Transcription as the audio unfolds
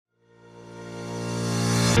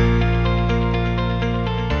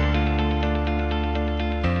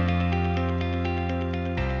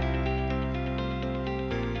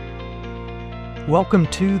Welcome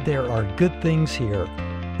to There Are Good Things Here,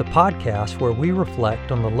 the podcast where we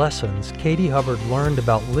reflect on the lessons Katie Hubbard learned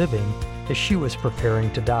about living as she was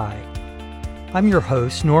preparing to die. I'm your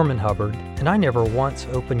host, Norman Hubbard, and I never once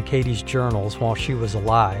opened Katie's journals while she was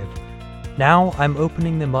alive. Now I'm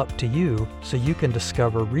opening them up to you so you can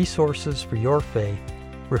discover resources for your faith,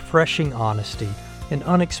 refreshing honesty, and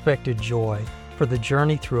unexpected joy for the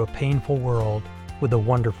journey through a painful world with a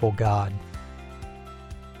wonderful God.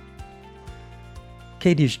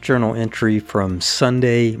 Katie's journal entry from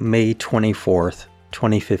Sunday, May 24th,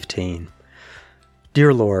 2015.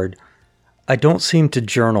 Dear Lord, I don't seem to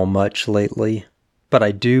journal much lately, but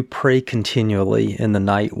I do pray continually in the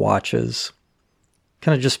night watches.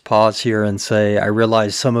 Can I just pause here and say, I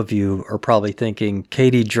realize some of you are probably thinking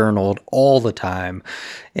Katie journaled all the time,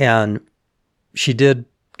 and she did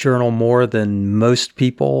journal more than most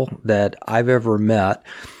people that I've ever met.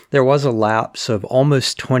 There was a lapse of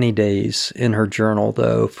almost 20 days in her journal,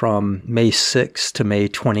 though, from May 6th to May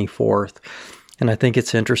 24th. And I think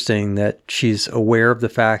it's interesting that she's aware of the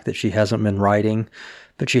fact that she hasn't been writing,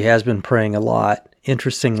 but she has been praying a lot.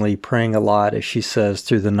 Interestingly, praying a lot, as she says,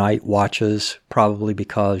 through the night watches, probably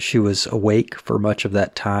because she was awake for much of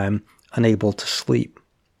that time, unable to sleep.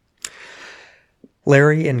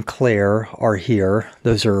 Larry and Claire are here.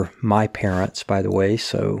 Those are my parents, by the way,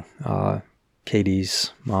 so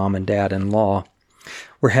Katie's mom and dad-in-law.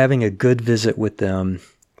 We're having a good visit with them.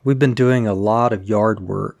 We've been doing a lot of yard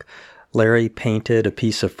work. Larry painted a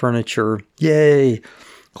piece of furniture. Yay!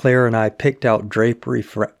 Claire and I picked out drapery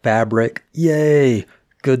fabric. Yay!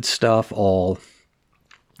 Good stuff all.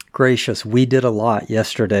 Gracious, we did a lot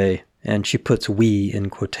yesterday, and she puts "we"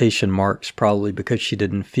 in quotation marks, probably because she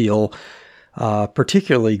didn't feel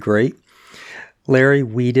particularly great. Larry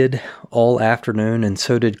weeded all afternoon, and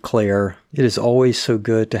so did Claire. It is always so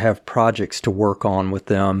good to have projects to work on with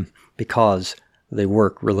them because they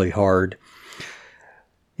work really hard.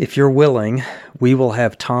 If you're willing, we will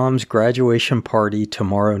have Tom's graduation party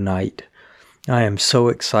tomorrow night. I am so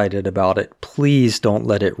excited about it. Please don't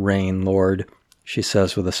let it rain, Lord, she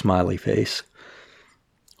says with a smiley face.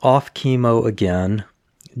 Off chemo again,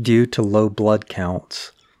 due to low blood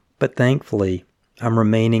counts, but thankfully I'm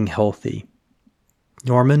remaining healthy.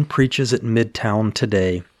 Norman preaches at Midtown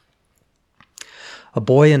today. A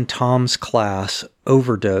boy in Tom's class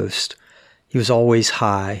overdosed. He was always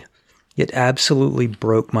high. It absolutely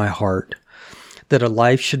broke my heart that a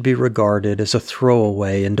life should be regarded as a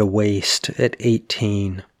throwaway and a waste at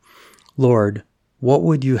 18. Lord, what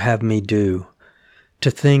would you have me do? To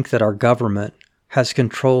think that our government has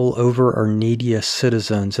control over our neediest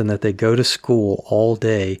citizens and that they go to school all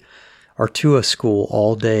day or to a school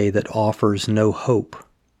all day that offers no hope.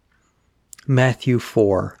 Matthew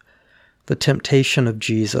 4, the temptation of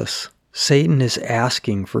Jesus. Satan is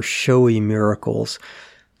asking for showy miracles.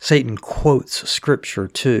 Satan quotes scripture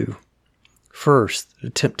too. First, the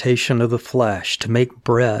temptation of the flesh to make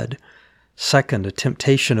bread. Second, a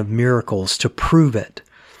temptation of miracles to prove it.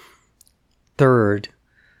 Third,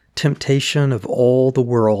 temptation of all the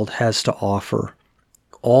world has to offer.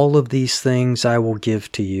 All of these things I will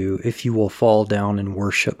give to you if you will fall down and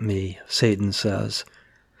worship me, Satan says.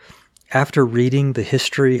 After reading the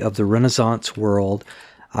history of the Renaissance world,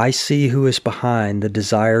 I see who is behind the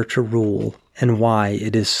desire to rule and why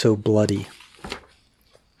it is so bloody.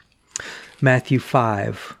 Matthew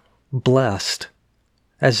 5, blessed,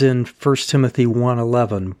 as in 1 Timothy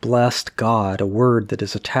 1:11, blessed God, a word that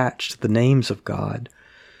is attached to the names of God.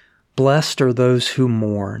 Blessed are those who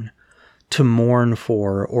mourn, to mourn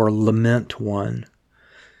for or lament one,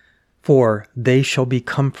 for they shall be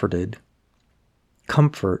comforted.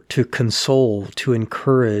 Comfort, to console, to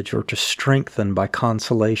encourage, or to strengthen by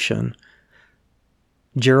consolation.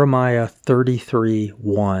 Jeremiah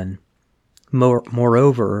 33:1.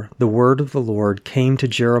 Moreover, the word of the Lord came to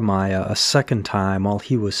Jeremiah a second time while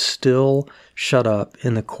he was still shut up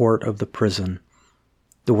in the court of the prison.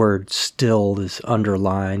 The word "still" is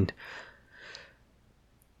underlined.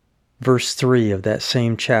 Verse 3 of that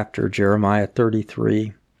same chapter, Jeremiah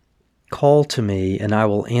 33. Call to me, and I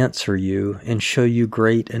will answer you, and show you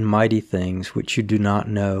great and mighty things which you do not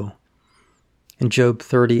know. In Job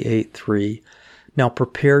 38:3, now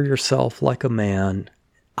prepare yourself like a man.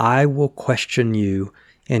 I will question you,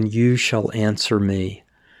 and you shall answer me.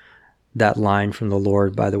 That line from the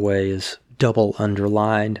Lord, by the way, is double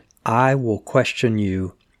underlined. I will question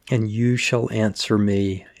you, and you shall answer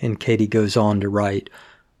me. And Katie goes on to write,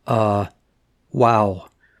 wow,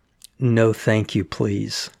 no thank you,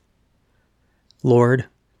 please. Lord,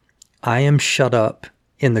 I am shut up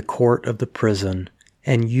in the court of the prison,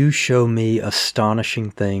 and you show me astonishing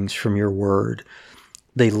things from your word.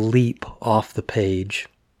 They leap off the page.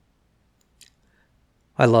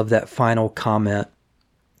 I love that final comment.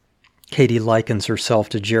 Katie likens herself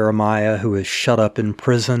to Jeremiah, who is shut up in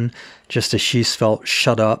prison, just as she's felt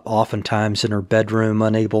shut up oftentimes in her bedroom,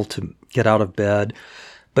 unable to get out of bed.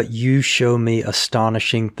 But you show me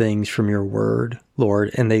astonishing things from your word,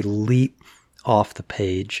 Lord, and they leap off the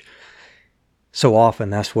page. So often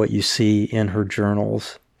that's what you see in her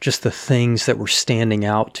journals, just the things that were standing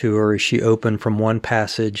out to her as she opened from one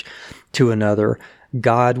passage to another.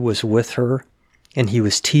 God was with her, and he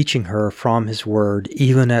was teaching her from his word,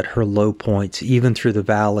 even at her low points, even through the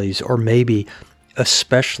valleys, or maybe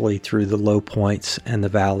especially through the low points and the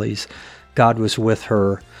valleys. God was with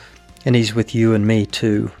her, and he's with you and me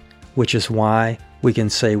too, which is why we can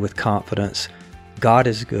say with confidence, God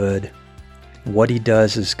is good, what he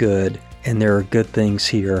does is good, and there are good things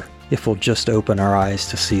here if we'll just open our eyes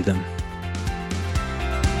to see them.